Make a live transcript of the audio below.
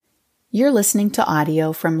You're listening to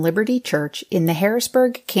audio from Liberty Church in the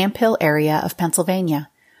Harrisburg, Camp Hill area of Pennsylvania.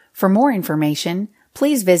 For more information,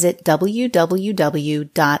 please visit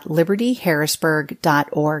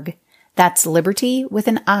www.libertyharrisburg.org. That's liberty with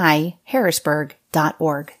an I,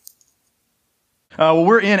 harrisburg.org.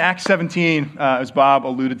 We're in Acts 17, as Bob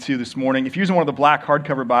alluded to this morning. If you're using one of the black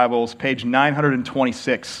hardcover Bibles, page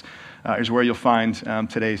 926 is where you'll find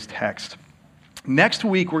today's text. Next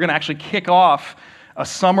week, we're going to actually kick off a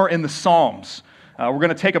summer in the Psalms. We're going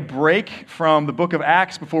to take a break from the book of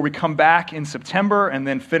Acts before we come back in September and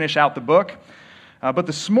then finish out the book. But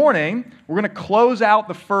this morning, we're going to close out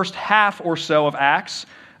the first half or so of Acts,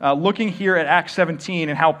 looking here at Acts 17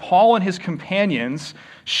 and how Paul and his companions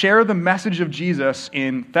share the message of Jesus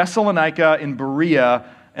in Thessalonica, in Berea,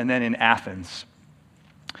 and then in Athens.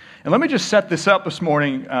 And let me just set this up this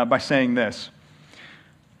morning by saying this.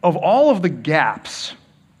 Of all of the gaps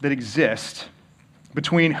that exist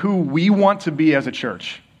between who we want to be as a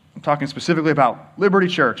church, I'm talking specifically about Liberty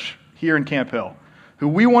Church here in Camp Hill, who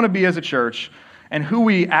we want to be as a church and who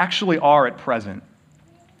we actually are at present,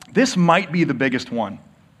 this might be the biggest one.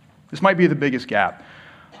 This might be the biggest gap.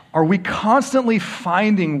 Are we constantly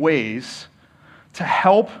finding ways to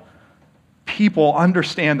help people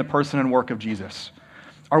understand the person and work of Jesus?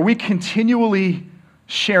 Are we continually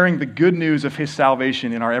sharing the good news of his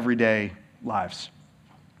salvation in our everyday lives?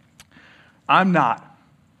 I'm not.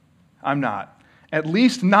 At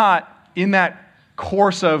least not in that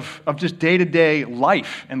course of just day-to-day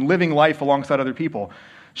life and living life alongside other people.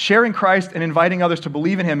 Sharing Christ and inviting others to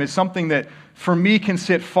believe in him is something that, for me, can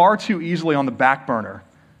sit far too easily on the back burner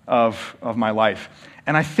of my life.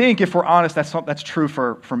 And I think, if we're honest, that's true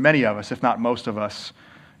for many of us, if not most of us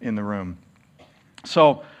in the room.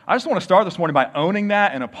 So I just want to start this morning by owning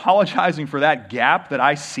that and apologizing for that gap that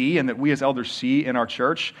I see and that we as elders see in our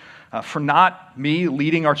church, for not me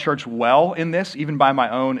leading our church well in this, even by my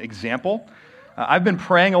own example. I've been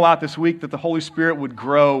praying a lot this week that the Holy Spirit would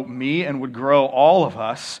grow me and would grow all of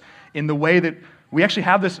us in the way that we actually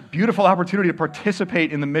have this beautiful opportunity to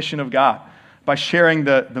participate in the mission of God by sharing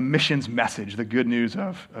the missions message, the good news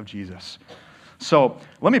of Jesus. So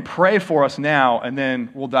let me pray for us now, and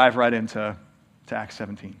then we'll dive right into Acts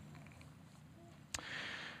 17.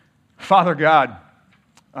 Father God,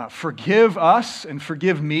 forgive us and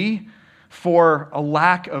forgive me for a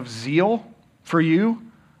lack of zeal for you,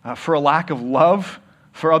 for a lack of love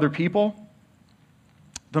for other people.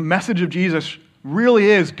 The message of Jesus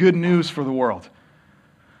really is good news for the world.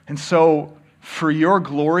 And so, for your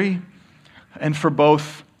glory and for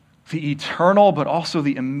both the eternal but also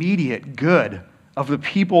the immediate good of the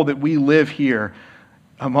people that we live here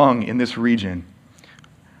among in this region,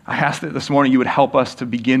 I ask that this morning you would help us to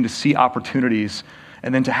begin to see opportunities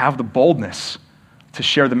and then to have the boldness to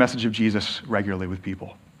share the message of Jesus regularly with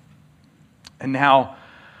people. And now,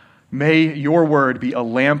 may your word be a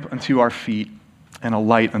lamp unto our feet and a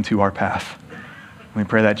light unto our path. Let me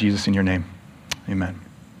pray that, Jesus, in your name. Amen.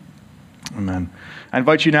 Amen. I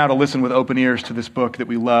invite you now to listen with open ears to this book that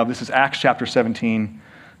we love. This is Acts chapter 17,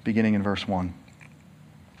 beginning in verse 1.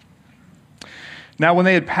 Now, when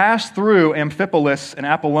they had passed through Amphipolis and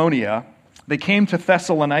Apollonia, they came to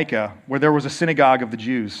Thessalonica, where there was a synagogue of the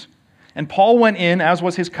Jews. And Paul went in, as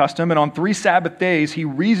was his custom, and on 3 Sabbath days he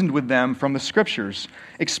reasoned with them from the Scriptures,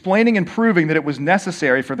 explaining and proving that it was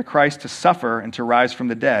necessary for the Christ to suffer and to rise from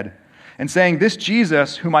the dead, and saying, "This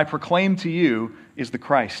Jesus, whom I proclaim to you, is the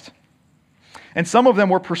Christ." And some of them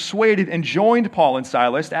were persuaded and joined Paul and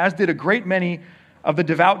Silas, as did a great many of the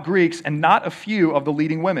devout Greeks and not a few of the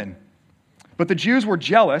leading women. But the Jews were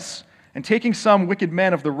jealous, and taking some wicked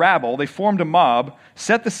men of the rabble, they formed a mob,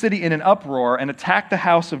 set the city in an uproar, and attacked the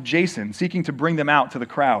house of Jason, seeking to bring them out to the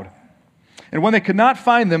crowd. And when they could not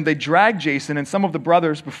find them, they dragged Jason and some of the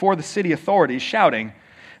brothers before the city authorities, shouting,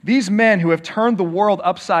 "These men who have turned the world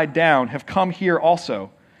upside down have come here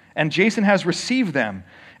also, and Jason has received them,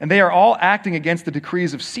 and they are all acting against the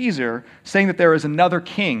decrees of Caesar, saying that there is another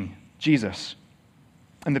king, Jesus."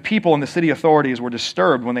 And the people and the city authorities were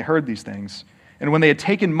disturbed when they heard these things. And when they had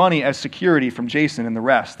taken money as security from Jason and the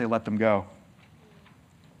rest, they let them go.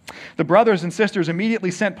 The brothers and sisters immediately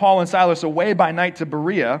sent Paul and Silas away by night to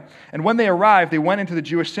Berea, and when they arrived, they went into the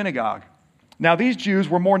Jewish synagogue. Now these Jews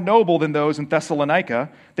were more noble than those in Thessalonica.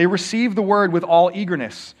 They received the word with all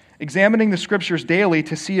eagerness, examining the Scriptures daily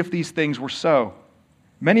to see if these things were so.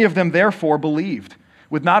 Many of them therefore believed,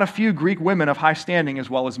 with not a few Greek women of high standing as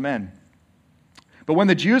well as men. But when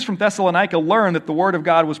the Jews from Thessalonica learned that the word of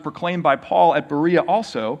God was proclaimed by Paul at Berea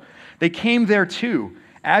also, they came there too,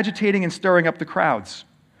 agitating and stirring up the crowds.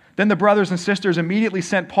 Then the brothers and sisters immediately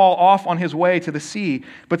sent Paul off on his way to the sea,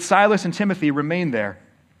 but Silas and Timothy remained there.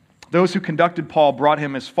 Those who conducted Paul brought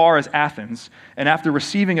him as far as Athens, and after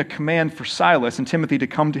receiving a command for Silas and Timothy to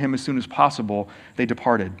come to him as soon as possible, they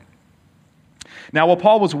departed. Now, while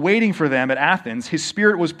Paul was waiting for them at Athens, his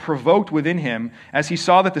spirit was provoked within him as he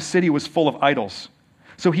saw that the city was full of idols.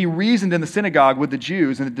 So he reasoned in the synagogue with the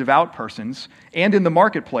Jews and the devout persons, and in the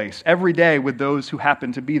marketplace every day with those who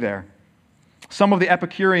happened to be there. Some of the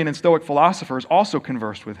Epicurean and Stoic philosophers also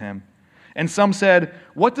conversed with him. And some said,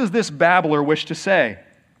 "What does this babbler wish to say?"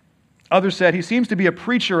 Others said, "He seems to be a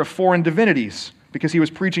preacher of foreign divinities," because he was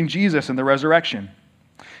preaching Jesus and the resurrection.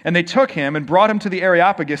 And they took him and brought him to the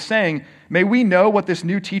Areopagus, saying, "May we know what this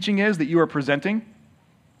new teaching is that you are presenting?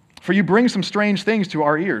 For you bring some strange things to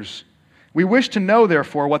our ears. We wish to know,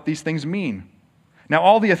 therefore, what these things mean." Now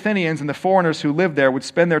all the Athenians and the foreigners who lived there would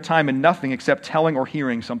spend their time in nothing except telling or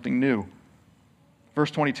hearing something new.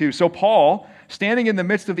 Verse 22, "So Paul, standing in the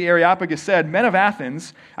midst of the Areopagus, said, 'Men of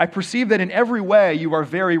Athens, I perceive that in every way you are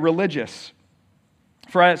very religious.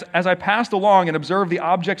 For as I passed along and observed the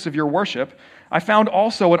objects of your worship, I found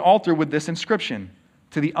also an altar with this inscription,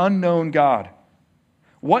 to the unknown God.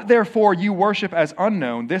 What therefore you worship as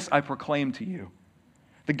unknown, this I proclaim to you.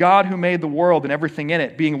 The God who made the world and everything in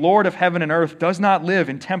it, being Lord of heaven and earth, does not live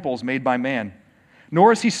in temples made by man,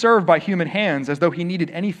 nor is he served by human hands as though he needed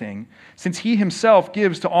anything, since he himself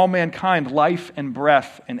gives to all mankind life and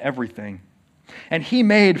breath and everything. And he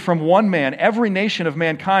made from one man every nation of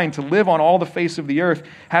mankind to live on all the face of the earth,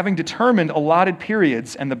 having determined allotted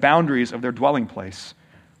periods and the boundaries of their dwelling place,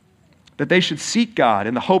 that they should seek God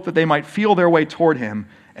in the hope that they might feel their way toward him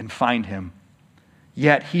and find him.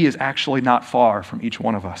 Yet he is actually not far from each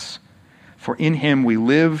one of us, for in him we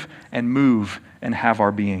live and move and have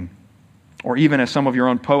our being. Or even as some of your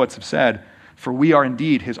own poets have said, for we are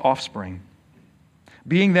indeed his offspring.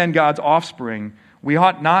 Being then God's offspring, we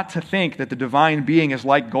ought not to think that the divine being is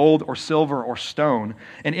like gold or silver or stone,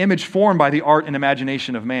 an image formed by the art and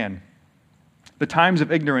imagination of man. The times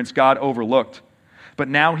of ignorance God overlooked, but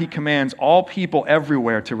now he commands all people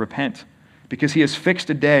everywhere to repent, because he has fixed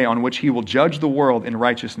a day on which he will judge the world in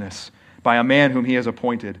righteousness by a man whom he has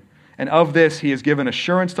appointed. And of this he has given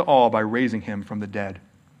assurance to all by raising him from the dead.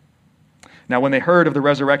 Now when they heard of the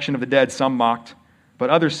resurrection of the dead, some mocked, but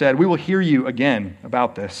others said, "We will hear you again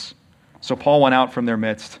about this." So Paul went out from their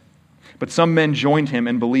midst. But some men joined him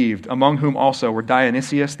and believed, among whom also were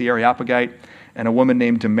Dionysius the Areopagite and a woman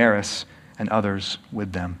named Damaris and others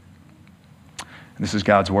with them. And this is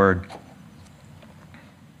God's word.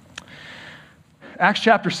 Acts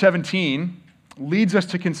chapter 17 leads us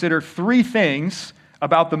to consider three things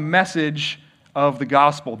about the message of the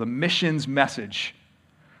gospel, the missions message.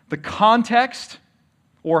 The context,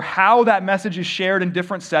 or how that message is shared in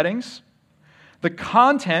different settings. The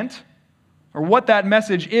content, or what that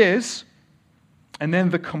message is. And then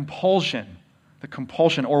the compulsion,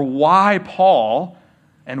 or why Paul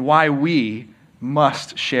and why we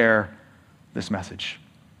must share this message.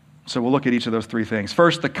 So we'll look at each of those three things.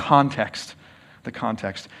 First, the context.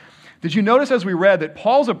 Did you notice as we read that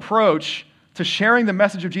Paul's approach to sharing the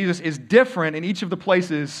message of Jesus is different in each of the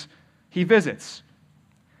places he visits?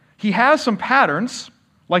 He has some patterns,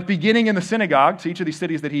 like beginning in the synagogue to each of these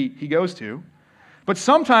cities that he goes to, but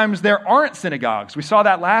sometimes there aren't synagogues. We saw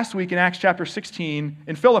that last week in Acts chapter 16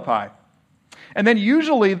 in Philippi. And then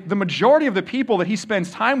usually the majority of the people that he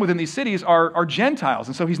spends time with in these cities are Gentiles,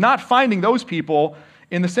 and so he's not finding those people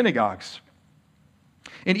in the synagogues.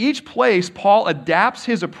 In each place, Paul adapts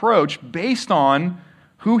his approach based on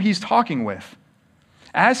who he's talking with.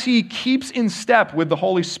 As he keeps in step with the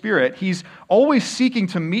Holy Spirit, he's always seeking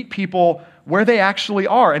to meet people where they actually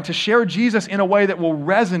are and to share Jesus in a way that will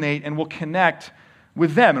resonate and will connect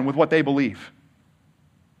with them and with what they believe.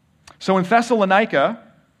 So in Thessalonica,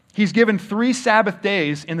 he's given 3 Sabbath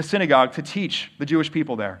days in the synagogue to teach the Jewish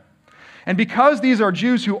people there. And because these are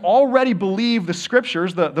Jews who already believe the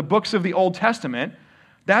scriptures, the books of the Old Testament,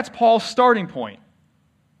 that's Paul's starting point.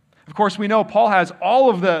 Of course, we know Paul has all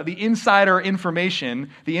of the insider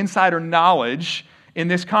information, the insider knowledge in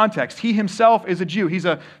this context. He himself is a Jew. He's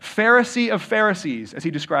a Pharisee of Pharisees, as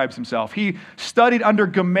he describes himself. He studied under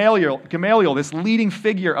Gamaliel, this leading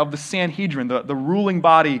figure of the Sanhedrin, the ruling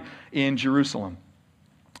body in Jerusalem.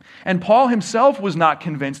 And Paul himself was not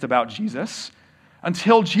convinced about Jesus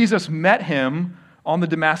until Jesus met him on the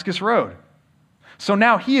Damascus Road. So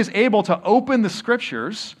now he is able to open the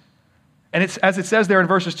scriptures, and it's, as it says there in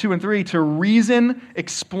verses 2 and 3, to reason,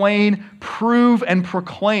 explain, prove, and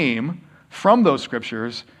proclaim from those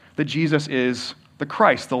scriptures that Jesus is the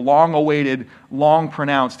Christ, the long-awaited,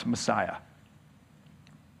 long-pronounced Messiah.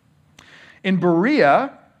 In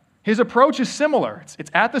Berea, his approach is similar.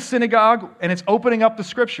 It's at the synagogue, and it's opening up the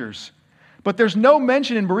scriptures. But there's no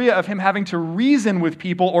mention in Berea of him having to reason with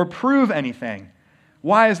people or prove anything.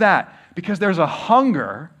 Why is that? Because there's a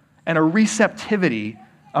hunger and a receptivity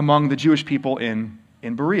among the Jewish people in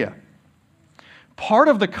Berea. Part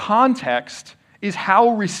of the context is how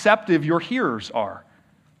receptive your hearers are.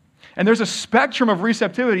 And there's a spectrum of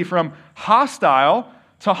receptivity from hostile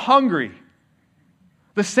to hungry.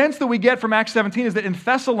 The sense that we get from Acts 17 is that in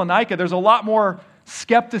Thessalonica, there's a lot more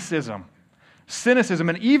skepticism, cynicism,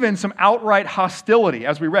 and even some outright hostility,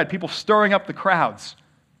 as we read, people stirring up the crowds.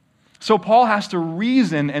 So Paul has to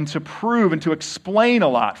reason and to prove and to explain a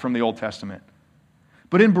lot from the Old Testament.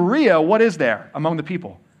 But in Berea, what is there among the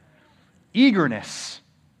people? Eagerness.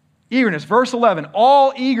 Eagerness. Verse 11,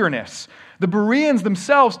 all eagerness. The Bereans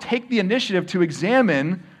themselves take the initiative to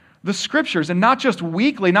examine the Scriptures, and not just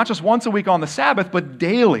weekly, not just once a week on the Sabbath, but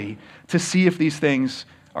daily to see if these things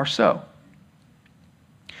are so.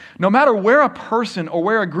 No matter where a person or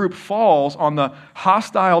where a group falls on the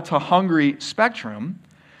hostile to hungry spectrum,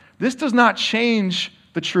 this does not change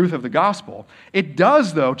the truth of the gospel. It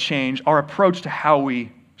does, though, change our approach to how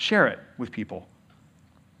we share it with people.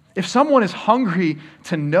 If someone is hungry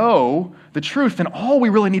to know the truth, then all we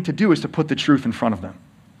really need to do is to put the truth in front of them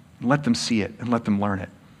and let them see it and let them learn it.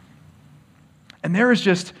 And there is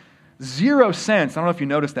just zero sense, I don't know if you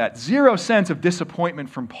noticed that, zero sense of disappointment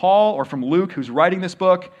from Paul or from Luke, who's writing this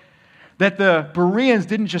book, that the Bereans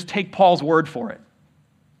didn't just take Paul's word for it.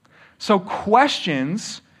 So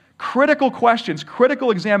questions, critical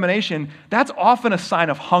examination, that's often a sign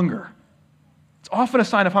of hunger. It's often a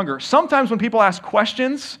sign of hunger. Sometimes when people ask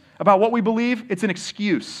questions about what we believe, it's an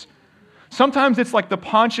excuse. Sometimes it's like the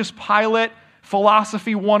Pontius Pilate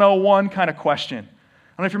philosophy 101 kind of question.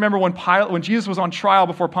 I don't know if you remember when Jesus was on trial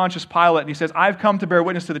before Pontius Pilate and he says, I've come to bear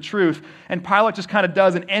witness to the truth, and Pilate just kind of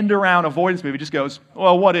does an end-around avoidance move. He just goes,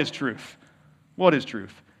 well, what is truth? What is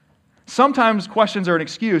truth? Sometimes questions are an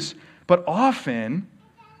excuse, but often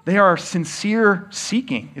they are sincere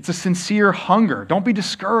seeking. It's a sincere hunger. Don't be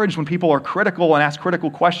discouraged when people are critical and ask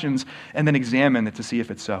critical questions and then examine it to see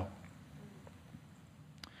if it's so.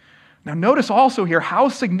 Now notice also here how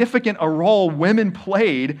significant a role women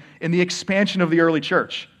played in the expansion of the early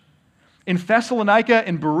church. In Thessalonica,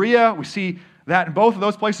 in Berea, we see that in both of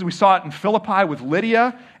those places. We saw it in Philippi with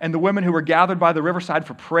Lydia and the women who were gathered by the riverside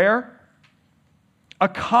for prayer. A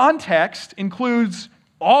context includes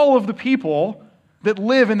all of the people that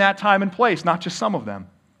live in that time and place, not just some of them.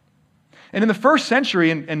 And in the first century,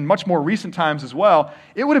 and much more recent times as well,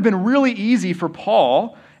 it would have been really easy for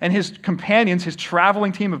Paul and his companions, his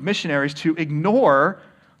traveling team of missionaries, to ignore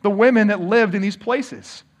the women that lived in these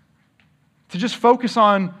places, to just focus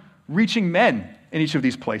on reaching men in each of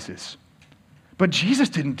these places. But Jesus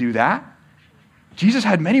didn't do that. Jesus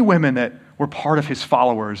had many women that were part of his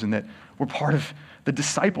followers and that were part of the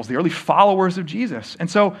disciples, the early followers of Jesus. And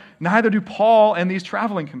so neither do Paul and these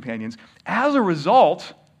traveling companions. As a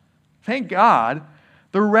result, thank God,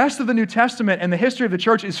 the rest of the New Testament and the history of the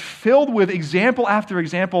church is filled with example after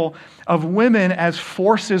example of women as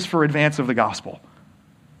forces for advance of the gospel.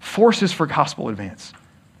 Forces for gospel advance.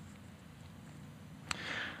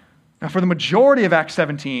 Now, for the majority of Acts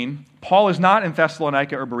 17, Paul is not in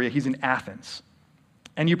Thessalonica or Berea. He's in Athens.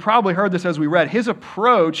 And you probably heard this as we read. His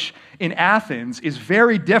approach in Athens is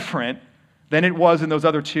very different than it was in those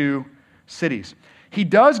other two cities. He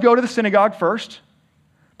does go to the synagogue first,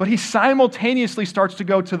 but he simultaneously starts to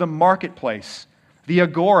go to the marketplace, the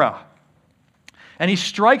agora. And he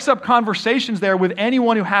strikes up conversations there with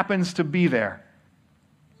anyone who happens to be there.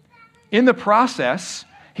 In the process,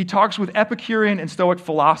 he talks with Epicurean and Stoic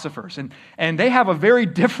philosophers, and they have a very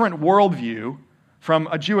different worldview from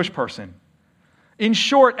a Jewish person. In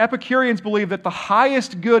short, Epicureans believe that the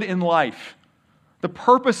highest good in life, the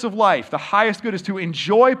purpose of life, the highest good is to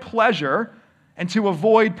enjoy pleasure and to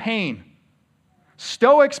avoid pain.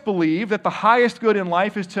 Stoics believe that the highest good in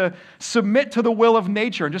life is to submit to the will of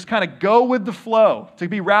nature and just kind of go with the flow, to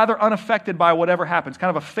be rather unaffected by whatever happens,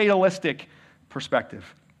 kind of a fatalistic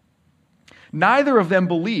perspective. Neither of them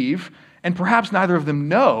believe, and perhaps neither of them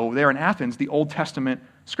know, there in Athens, the Old Testament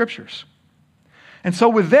scriptures. And so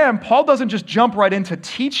with them, Paul doesn't just jump right into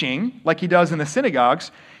teaching like he does in the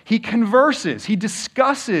synagogues. He converses, he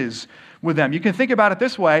discusses with them. You can think about it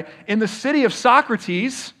this way. In the city of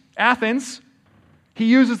Socrates, Athens, he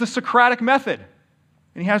uses the Socratic method,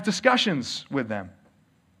 and he has discussions with them.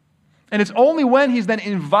 And it's only when he's then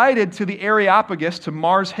invited to the Areopagus, to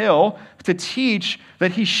Mars Hill, to teach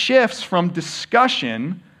that he shifts from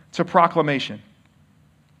discussion to proclamation.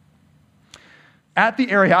 At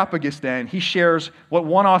the Areopagus, then, he shares what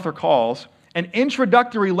one author calls an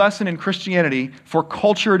introductory lesson in Christianity for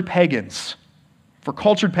cultured pagans. For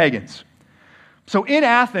cultured pagans. So in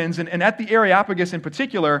Athens, and at the Areopagus in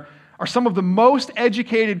particular, are some of the most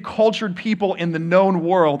educated, cultured people in the known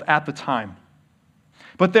world at the time.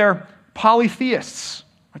 But they're polytheists.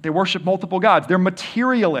 They worship multiple gods. They're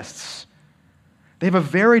materialists. They have a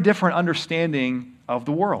very different understanding of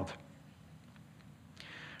the world.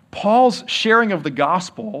 Paul's sharing of the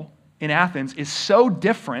gospel in Athens is so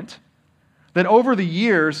different that over the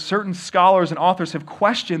years, certain scholars and authors have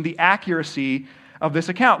questioned the accuracy of this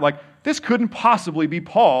account. Like, this couldn't possibly be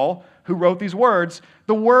Paul who wrote these words.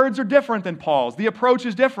 The words are different than Paul's. The approach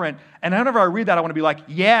is different. And whenever I read that, I want to be like,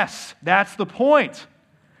 yes, that's the point.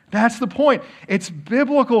 That's the point. It's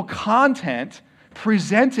biblical content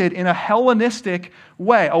presented in a Hellenistic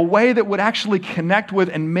way, a way that would actually connect with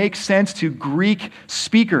and make sense to Greek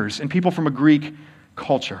speakers and people from a Greek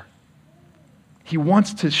culture. He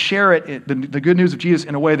wants to share the good news of Jesus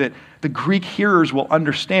in a way that the Greek hearers will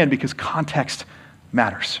understand because context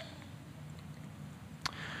matters.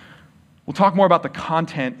 We'll talk more about the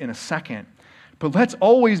content in a second, but let's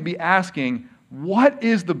always be asking, what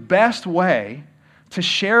is the best way to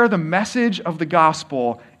share the message of the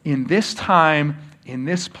gospel in this time, in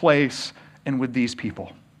this place, and with these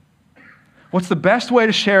people? What's the best way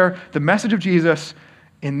to share the message of Jesus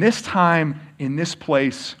in this time, in this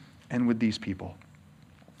place, and with these people?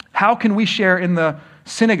 How can we share in the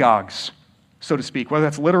synagogues, so to speak, whether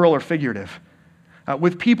that's literal or figurative,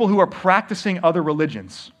 with people who are practicing other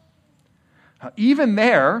religions? Even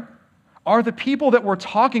there, are the people that we're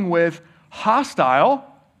talking with hostile,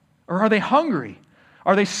 or are they hungry?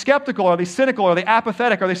 Are they skeptical? Are they cynical? Are they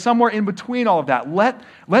apathetic? Are they somewhere in between all of that? Let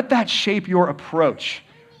that shape your approach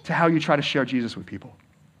to how you try to share Jesus with people.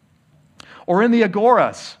 Or in the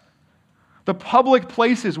agoras, the public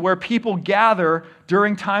places where people gather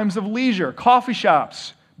during times of leisure, coffee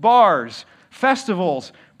shops, bars,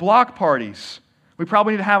 festivals, block parties. We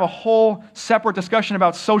probably need to have a whole separate discussion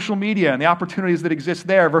about social media and the opportunities that exist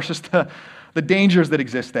there versus the dangers that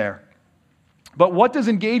exist there. But what does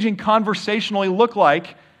engaging conversationally look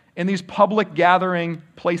like in these public gathering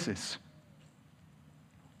places?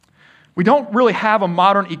 We don't really have a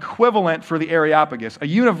modern equivalent for the Areopagus. A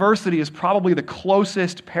university is probably the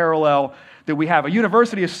closest parallel that we have. A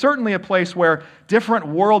university is certainly a place where different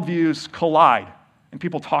worldviews collide and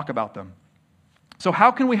people talk about them. So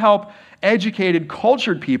how can we help educated,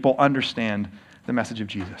 cultured people understand the message of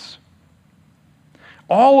Jesus?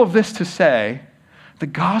 All of this to say, the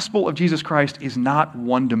gospel of Jesus Christ is not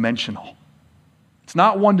one-dimensional. It's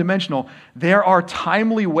not one-dimensional. There are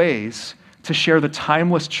timely ways to share the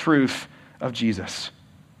timeless truth of Jesus.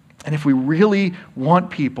 And if we really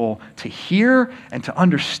want people to hear and to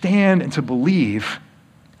understand and to believe,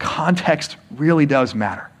 context really does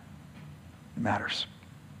matter. It matters.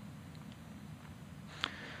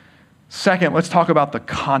 Second, let's talk about the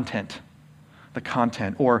content,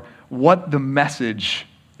 or what the message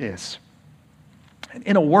is. And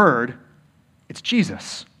in a word, it's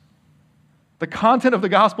Jesus. The content of the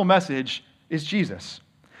gospel message is Jesus,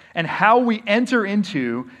 and how we enter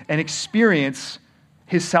into and experience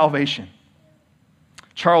his salvation.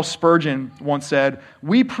 Charles Spurgeon once said,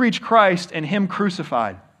 "We preach Christ and him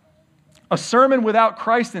crucified. A sermon without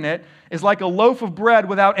Christ in it is like a loaf of bread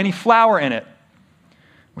without any flour in it,"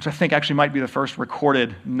 which I think actually might be the first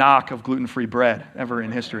recorded knock of gluten-free bread ever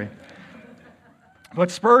in history. But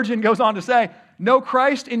Spurgeon goes on to say, "No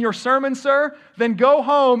Christ in your sermon, sir? Then go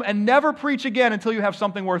home and never preach again until you have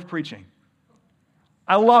something worth preaching."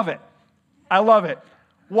 I love it. I love it.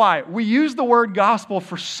 Why? We use the word gospel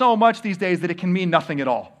for so much these days that it can mean nothing at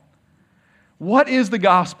all. What is the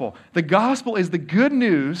gospel? The gospel is the good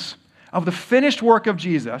news of the finished work of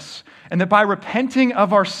Jesus, and that by repenting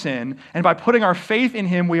of our sin and by putting our faith in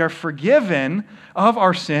him, we are forgiven of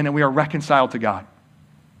our sin and we are reconciled to God.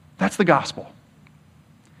 That's the gospel.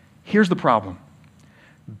 Here's the problem.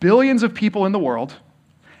 Billions of people in the world,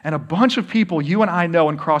 and a bunch of people you and I know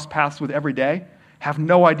and cross paths with every day, have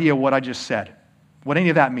no idea what I just said, what any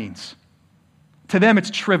of that means. To them, it's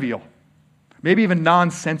trivial, maybe even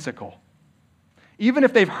nonsensical. Even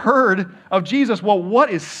if they've heard of Jesus, well, what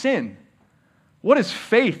is sin? What is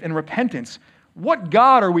faith and repentance? What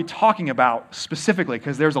God are we talking about specifically?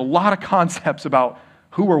 Because there's a lot of concepts about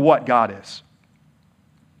who or what God is.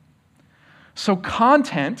 So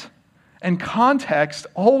content and context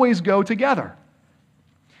always go together.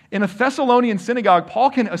 In a Thessalonian synagogue, Paul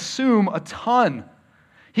can assume a ton.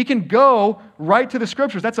 He can go right to the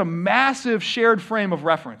scriptures. That's a massive shared frame of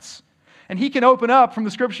reference. And he can open up from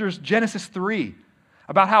the scriptures Genesis 3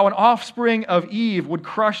 about how an offspring of Eve would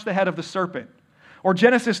crush the head of the serpent. Or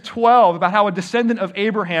Genesis 12 about how a descendant of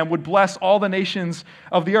Abraham would bless all the nations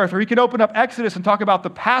of the earth. Or he can open up Exodus and talk about the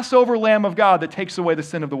Passover Lamb of God that takes away the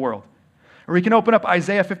sin of the world. Or he can open up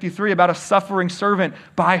Isaiah 53 about a suffering servant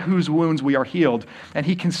by whose wounds we are healed. And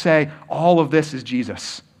he can say, all of this is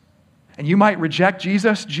Jesus. And you might reject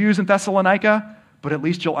Jesus, Jews in Thessalonica, but at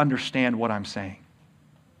least you'll understand what I'm saying.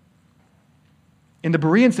 In the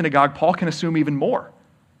Berean synagogue, Paul can assume even more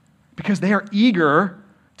because they are eager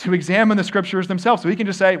to examine the scriptures themselves. So he can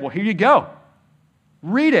just say, well, here you go.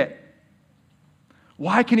 Read it.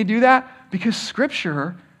 Why can he do that? Because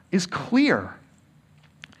scripture is clear.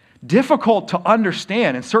 Difficult to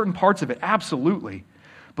understand in certain parts of it, absolutely.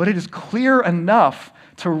 But it is clear enough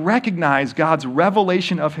to recognize God's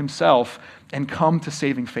revelation of himself and come to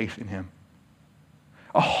saving faith in him.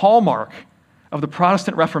 A hallmark of the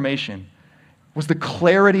Protestant Reformation was the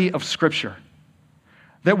clarity of scripture.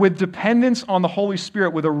 That with dependence on the Holy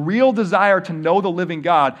Spirit, with a real desire to know the living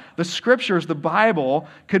God, the scriptures, the Bible,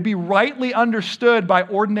 could be rightly understood by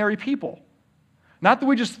ordinary people. Not that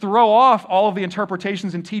we just throw off all of the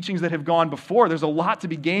interpretations and teachings that have gone before. There's a lot to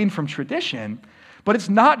be gained from tradition. But it's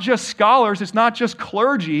not just scholars, it's not just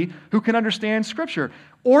clergy who can understand scripture.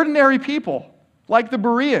 Ordinary people, like the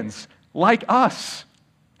Bereans, like us,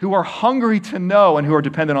 who are hungry to know and who are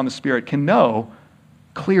dependent on the Spirit, can know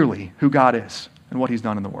clearly who God is and what he's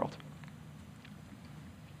done in the world.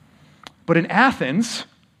 But in Athens,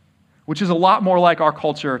 which is a lot more like our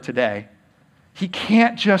culture today, Paul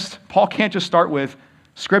can't just start with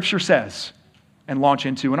Scripture says and launch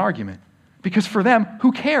into an argument. Because for them,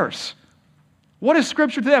 who cares? What is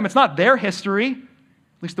Scripture to them? It's not their history,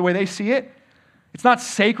 at least the way they see it. It's not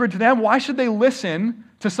sacred to them. Why should they listen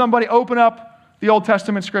to somebody open up the Old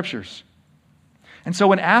Testament Scriptures? And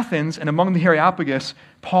so in Athens and among the Areopagus,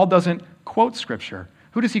 Paul doesn't quote Scripture.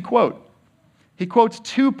 Who does he quote? He quotes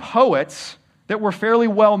two poets that were fairly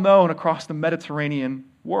well known across the Mediterranean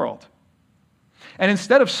world. And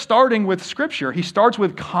instead of starting with Scripture, he starts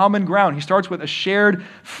with common ground. He starts with a shared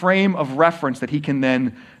frame of reference that he can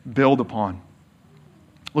then build upon.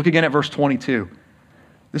 Look again at verse 22.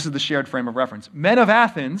 This is the shared frame of reference. Men of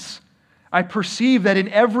Athens, I perceive that in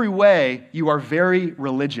every way you are very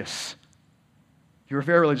religious. You are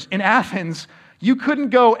very religious. In Athens, you couldn't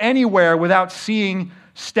go anywhere without seeing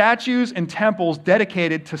statues and temples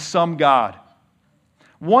dedicated to some god.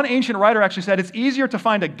 One ancient writer actually said it's easier to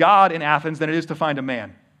find a god in Athens than it is to find a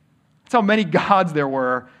man. That's how many gods there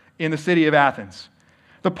were in the city of Athens.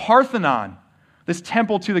 The Parthenon, this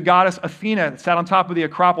temple to the goddess Athena that sat on top of the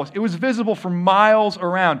Acropolis, it was visible for miles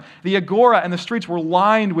around. The agora and the streets were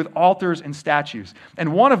lined with altars and statues.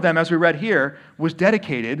 And one of them, as we read here, was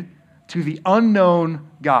dedicated to the unknown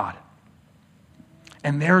God.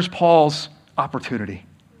 And there's Paul's opportunity.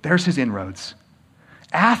 There's his inroads.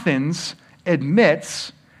 Athens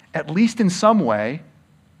admits, at least in some way,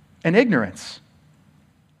 an ignorance.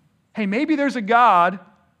 Hey, maybe there's a God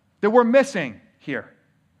that we're missing here.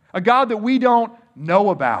 A God that we don't know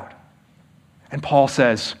about. And Paul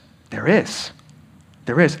says, there is.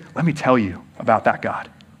 There is. Let me tell you about that God.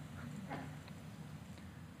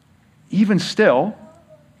 Even still,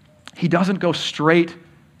 he doesn't go straight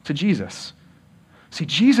to Jesus. See,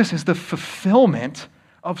 Jesus is the fulfillment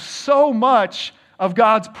of so much of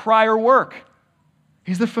God's prior work.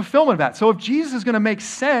 He's the fulfillment of that. So if Jesus is going to make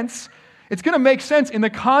sense, it's going to make sense in the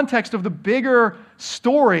context of the bigger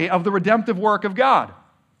story of the redemptive work of God.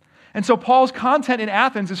 And so Paul's content in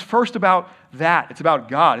Athens is first about that. It's about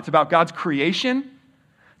God. It's about God's creation.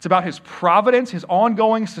 It's about his providence, his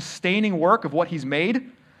ongoing sustaining work of what he's made.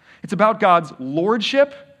 It's about God's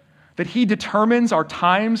lordship, that he determines our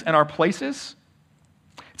times and our places.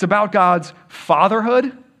 It's about God's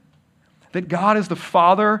fatherhood, that God is the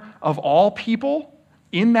father of all people,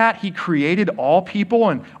 in that he created all people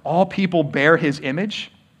and all people bear his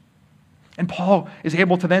image. And Paul is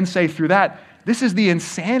able to then say through that, this is the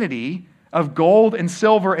insanity of gold and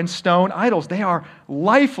silver and stone idols. They are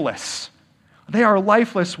lifeless. They are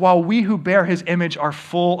lifeless while we who bear his image are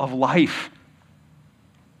full of life.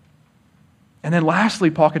 And then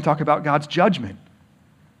lastly, Paul can talk about God's judgment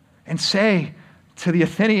and say to the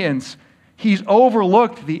Athenians, he's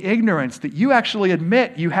overlooked the ignorance that you actually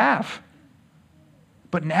admit you have.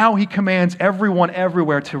 But now he commands everyone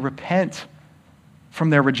everywhere to repent from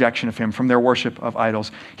their rejection of him, from their worship of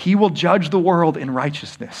idols. He will judge the world in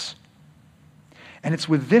righteousness. And it's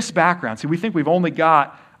with this background. See, we think we've only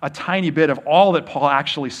got a tiny bit of all that Paul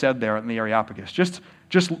actually said there in the Areopagus, just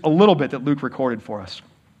a little bit that Luke recorded for us.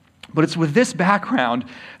 But it's with this background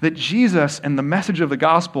that Jesus and the message of the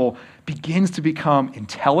gospel begins to become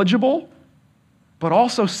intelligible, but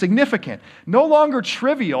also significant. No longer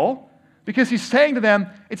trivial, Because he's saying to them,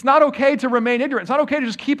 it's not okay to remain ignorant. It's not okay to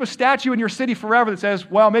just keep a statue in your city forever that says,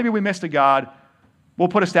 well, maybe we missed a God. We'll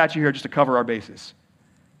put a statue here just to cover our bases.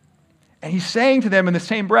 And he's saying to them in the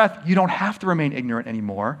same breath, you don't have to remain ignorant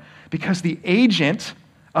anymore because the agent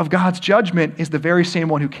of God's judgment is the very same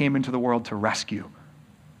one who came into the world to rescue.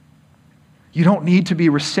 You don't need to be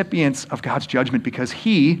recipients of God's judgment because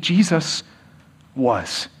he, Jesus,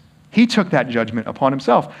 was. He took that judgment upon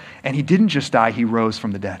himself. And he didn't just die, he rose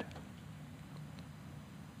from the dead.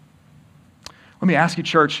 Let me ask you,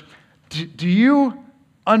 church, do you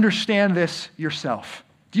understand this yourself?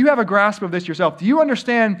 Do you have a grasp of this yourself? Do you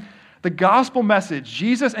understand the gospel message,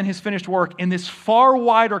 Jesus and his finished work, in this far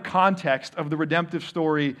wider context of the redemptive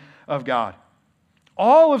story of God?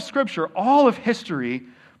 All of Scripture, all of history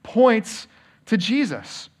points to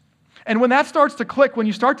Jesus. And when that starts to click, when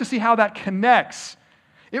you start to see how that connects,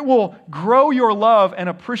 it will grow your love and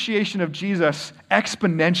appreciation of Jesus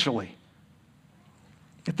exponentially.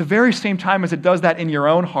 At the very same time as it does that in your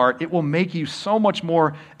own heart, it will make you so much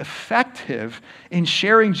more effective in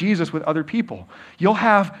sharing Jesus with other people. You'll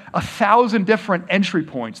have 1,000 different entry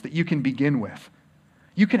points that you can begin with.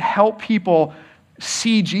 You can help people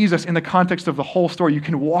see Jesus in the context of the whole story. You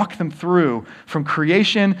can walk them through from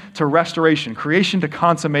creation to restoration, creation to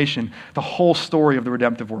consummation, the whole story of the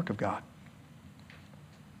redemptive work of God.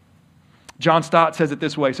 John Stott says it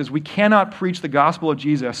this way. He says, we cannot preach the gospel of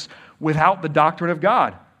Jesus without the doctrine of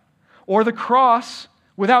God, or the cross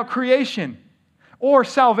without creation, or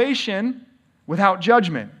salvation without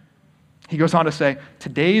judgment. He goes on to say,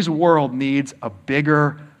 today's world needs a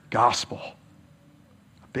bigger gospel.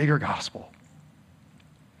 A bigger gospel.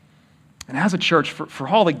 And as a church, for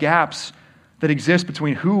all the gaps that exist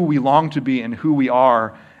between who we long to be and who we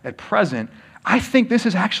are at present, I think this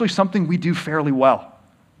is actually something we do fairly well.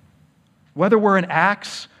 Whether we're in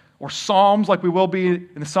Acts or Psalms like we will be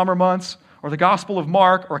in the summer months, or the Gospel of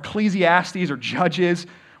Mark, or Ecclesiastes, or Judges,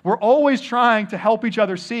 we're always trying to help each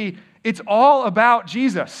other see it's all about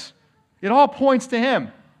Jesus. It all points to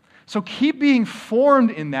him. So keep being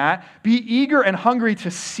formed in that. Be eager and hungry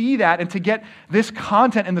to see that and to get this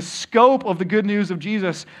content and the scope of the good news of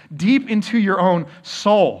Jesus deep into your own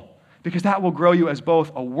soul, because that will grow you as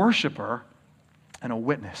both a worshiper and a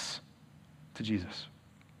witness to Jesus.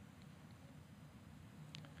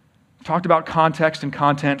 Talked about context and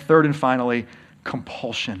content. Third and finally,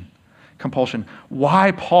 compulsion. Compulsion. Why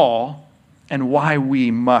Paul and why we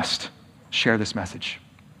must share this message.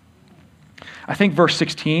 I think verse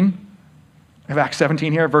 16 of Acts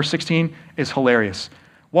 17 here, verse 16 is hilarious.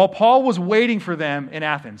 While Paul was waiting for them in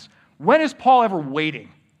Athens, when is Paul ever waiting?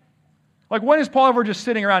 Like, when is Paul ever just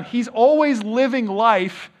sitting around? He's always living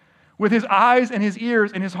life with his eyes and his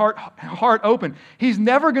ears and his heart open. He's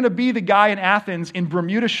never going to be the guy in Athens in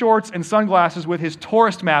Bermuda shorts and sunglasses with his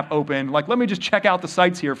tourist map open, like, let me just check out the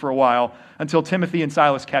sights here for a while until Timothy and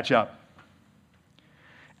Silas catch up.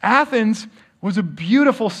 Athens was a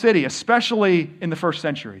beautiful city, especially in the first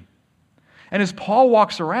century. And as Paul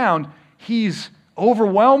walks around, he's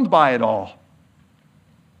overwhelmed by it all.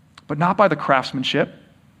 But not by the craftsmanship,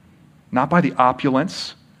 not by the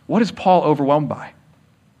opulence. What is Paul overwhelmed by?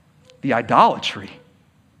 The idolatry.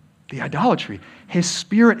 The idolatry. His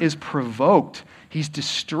spirit is provoked. He's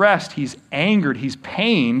distressed. He's angered. He's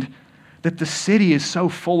pained that the city is so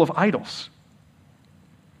full of idols.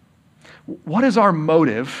 What is our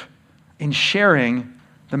motive in sharing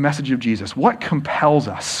the message of Jesus? What compels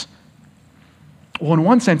us? Well, in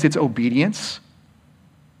one sense, it's obedience.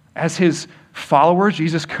 As his followers,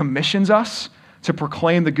 Jesus commissions us to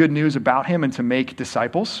proclaim the good news about him and to make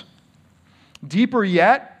disciples. Deeper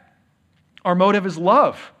yet, our motive is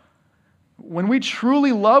love. When we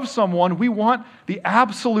truly love someone, we want the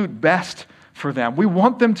absolute best for them. We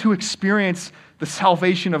want them to experience the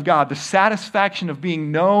salvation of God, the satisfaction of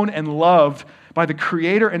being known and loved by the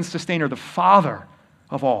Creator and Sustainer, the Father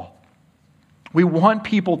of all. We want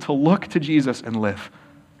people to look to Jesus and live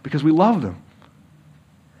because we love them.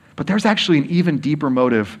 But there's actually an even deeper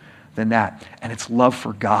motive than that, and it's love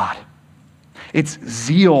for God. It's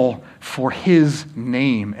zeal for his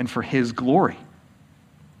name and for his glory.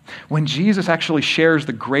 When Jesus actually shares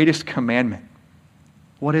the greatest commandment,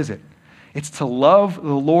 what is it? It's to love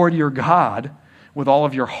the Lord your God with all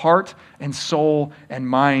of your heart and soul and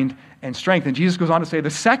mind and strength. And Jesus goes on to say, the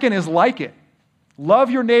second is like it.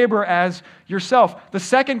 Love your neighbor as yourself. The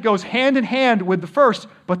second goes hand in hand with the first,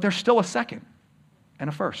 but there's still a second and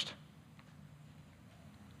a first.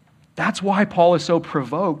 That's why Paul is so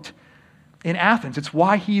provoked in Athens. It's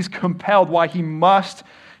why he's compelled, why he must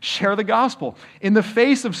Share the gospel. In the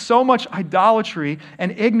face of so much idolatry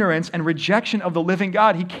and ignorance and rejection of the living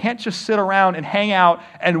God, he can't just sit around and hang out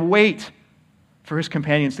and wait for his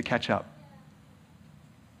companions to catch up.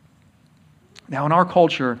 Now, in our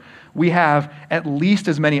culture, we have at least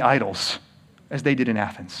as many idols as they did in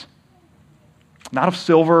Athens. Not of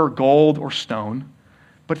silver or gold or stone,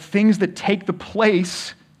 but things that take the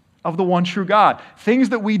place of the one true God. Things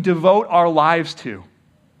that we devote our lives to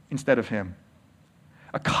instead of him.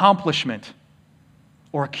 Accomplishment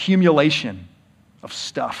or accumulation of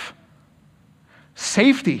stuff.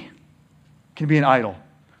 Safety can be an idol.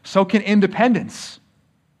 So can independence.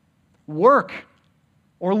 Work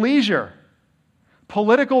or leisure.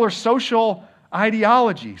 Political or social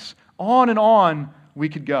ideologies. On and on we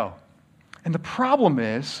could go. And the problem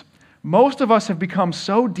is, most of us have become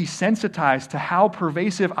so desensitized to how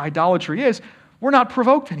pervasive idolatry is, we're not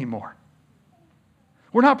provoked anymore.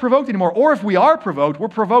 We're not provoked anymore. Or if we are provoked, we're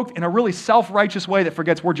provoked in a really self-righteous way that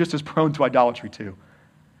forgets we're just as prone to idolatry too.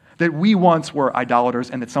 That we once were idolaters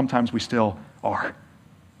and that sometimes we still are.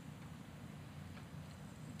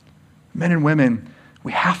 Men and women,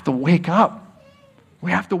 we have to wake up.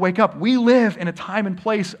 We have to wake up. We live in a time and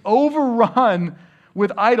place overrun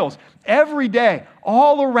with idols. Every day,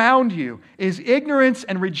 all around you, is ignorance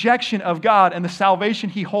and rejection of God and the salvation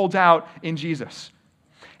he holds out in Jesus.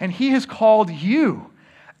 And he has called you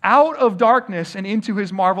out of darkness and into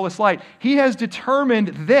his marvelous light. He has determined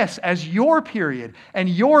this as your period and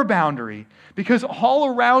your boundary, because all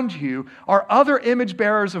around you are other image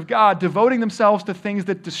bearers of God devoting themselves to things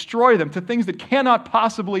that destroy them, to things that cannot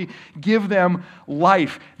possibly give them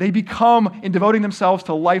life. They become, in devoting themselves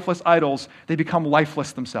to lifeless idols, they become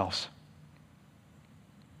lifeless themselves.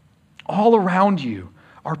 All around you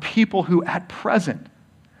are people who at present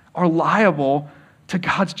are liable to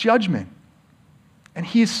God's judgment. And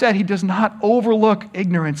he has said he does not overlook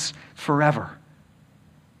ignorance forever.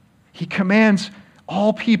 He commands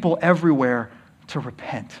all people everywhere to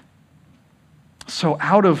repent. So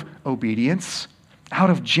out of obedience, out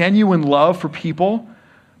of genuine love for people,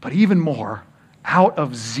 but even more, out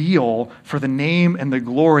of zeal for the name and the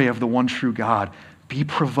glory of the one true God, be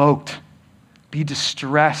provoked, be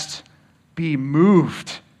distressed, be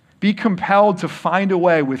moved, be compelled to find a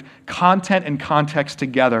way with content and context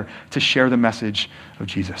together to share the message of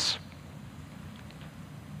Jesus.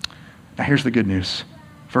 Now here's the good news.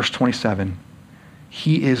 Verse 27,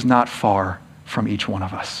 he is not far from each one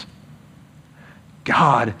of us.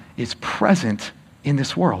 God is present in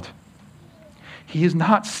this world. He is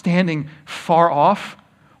not standing far off,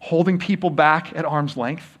 holding people back at arm's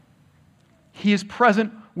length. He is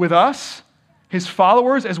present with us, his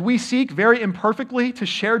followers, as we seek very imperfectly to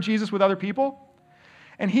share Jesus with other people.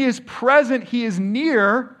 And he is present, he is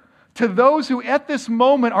near to those who at this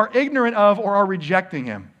moment are ignorant of or are rejecting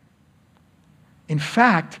him. In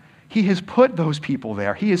fact, he has put those people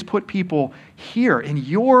there. He has put people here in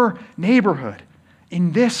your neighborhood,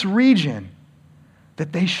 in this region,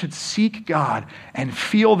 that they should seek God and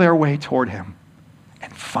feel their way toward him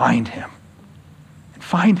and find him. And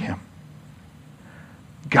find him.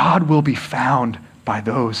 God will be found by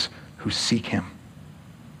those who seek him.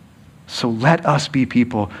 So let us be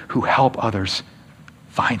people who help others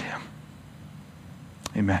find him.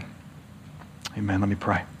 Amen. Amen. Let me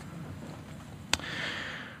pray.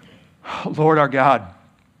 Lord our God,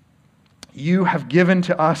 you have given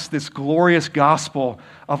to us this glorious gospel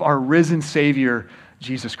of our risen Savior,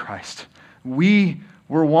 Jesus Christ. We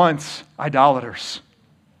were once idolaters.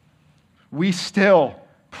 We still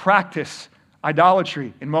practice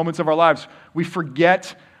idolatry in moments of our lives. We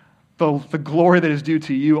forget the glory that is due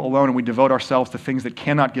to you alone, and we devote ourselves to things that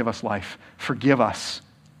cannot give us life. Forgive us.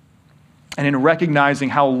 And in recognizing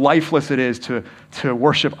how lifeless it is to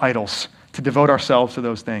worship idols, to devote ourselves to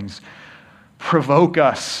those things, provoke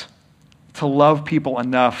us to love people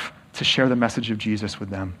enough to share the message of Jesus with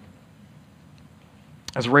them.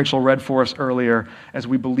 As Rachel read for us earlier, as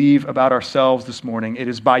we believe about ourselves this morning, it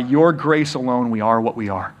is by your grace alone we are what we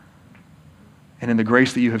are. And in the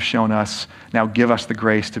grace that you have shown us, now give us the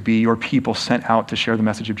grace to be your people sent out to share the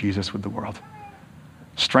message of Jesus with the world.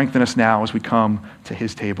 Strengthen us now as we come to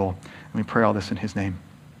his table. And we pray all this in his name.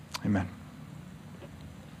 Amen.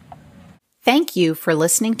 Thank you for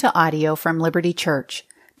listening to audio from Liberty Church.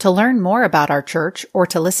 To learn more about our church or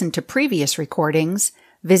to listen to previous recordings,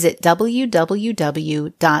 visit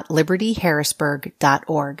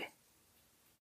www.libertyharrisburg.org.